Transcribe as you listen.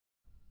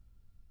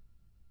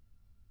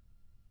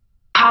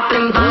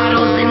Popping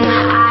bottles in the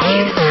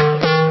ice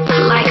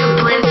like a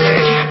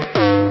blizzard.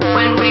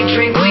 When we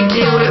drink, we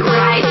do it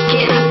right.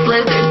 Getting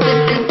slizzard,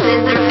 sipping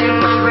scissors in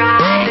my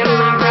ride,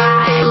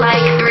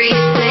 like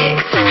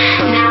 3-6.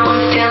 Now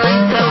I'm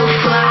feeling so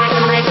fly,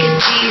 like a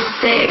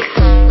G6,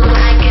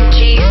 like a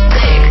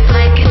G6,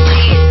 like a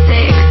G6.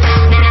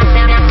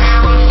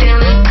 Now I'm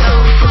feeling so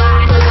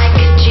fly, like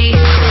a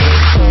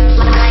G6,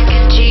 like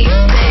a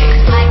G6,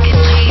 like a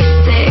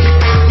G6.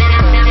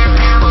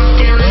 Now I'm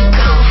feeling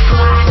so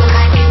fly,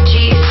 like a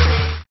G6.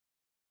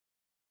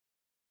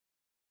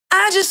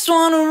 I just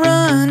wanna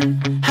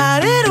run,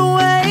 hide it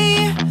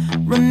away.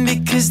 Run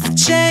because they're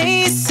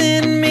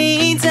chasing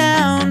me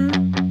down.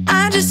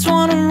 I just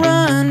wanna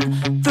run,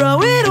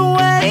 throw it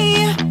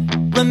away.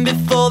 Run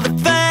before they're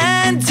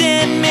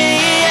finding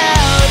me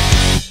out.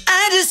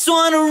 I just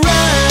wanna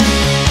run.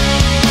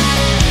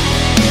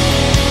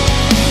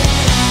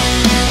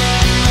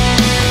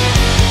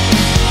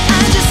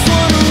 I just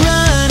wanna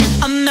run.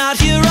 I'm out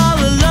here all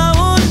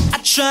alone. I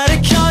try to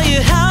call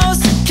your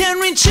house, can't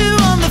reach you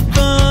on the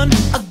phone.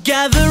 I'll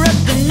gather up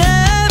the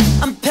nerve,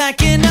 I'm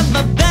packing up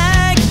my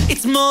bag.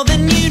 It's more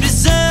than you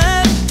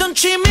deserve, don't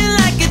treat me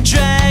like a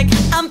drag.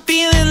 I'm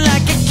feeling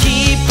like I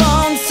keep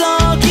on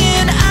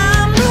talking,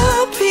 I'm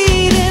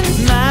repeating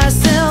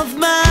myself,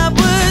 my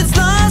words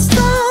lost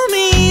all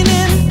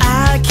meaning.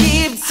 I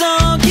keep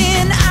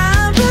talking,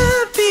 I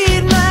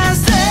repeat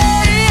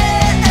myself.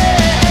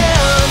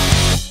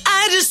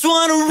 I just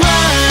wanna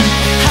run,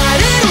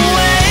 hide it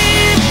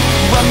away.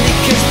 Run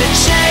because they're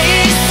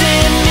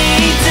chasing me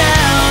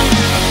down.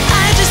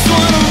 I just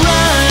wanna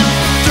run,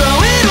 throw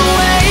it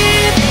away.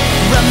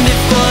 Run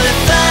before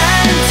they're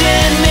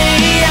finding me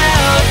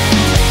out.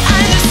 I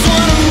just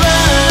wanna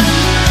run.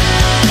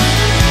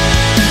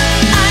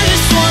 I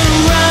just wanna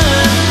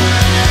run.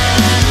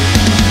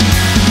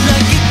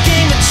 Like a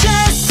game of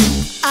chess,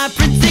 I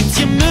predict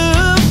your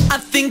move. I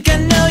think I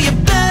know you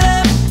better,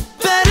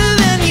 better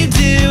than you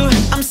do.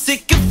 I'm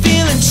sick of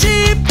feeling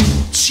cheap,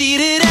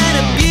 cheated and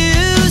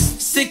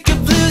abused. Sick of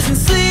losing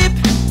sleep,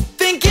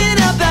 thinking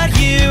about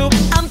you.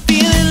 I'm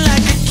feeling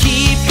like I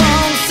keep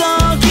on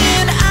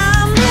talking,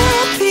 I'm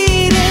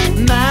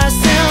repeating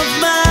myself,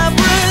 my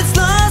words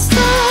lost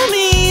all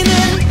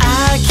meaning.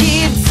 I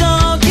keep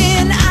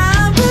talking,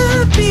 I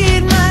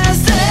repeat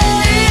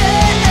myself.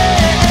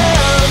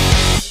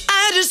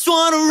 I just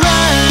wanna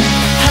run,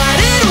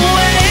 hide it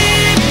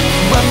away.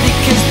 Run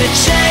because they're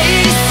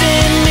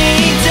chasing me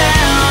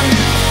down.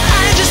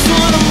 I just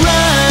wanna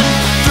run,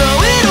 throw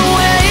it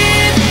away.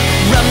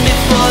 Run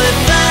before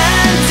they're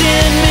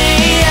finding me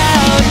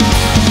out.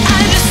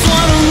 I just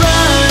wanna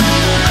run.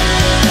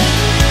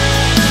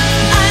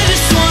 I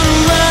just wanna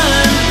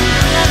run.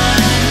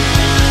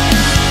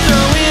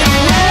 Throw it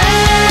away.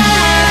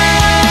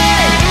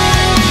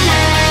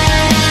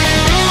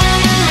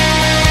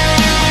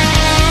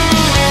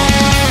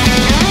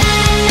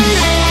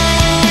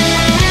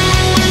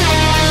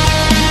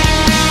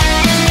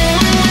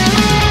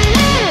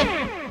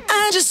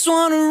 I just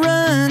wanna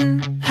run,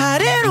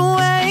 hide it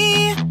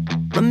away.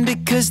 Run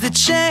because they're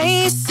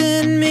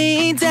chasing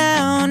me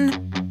down.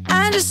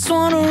 I just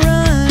wanna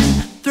run,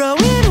 throw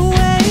it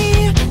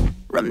away.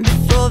 Run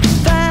before they're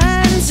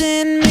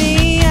finding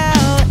me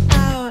out,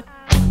 out.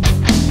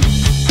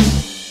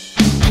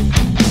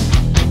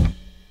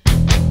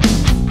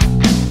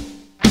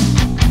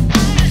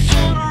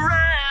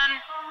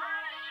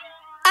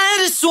 I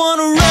just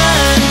wanna run.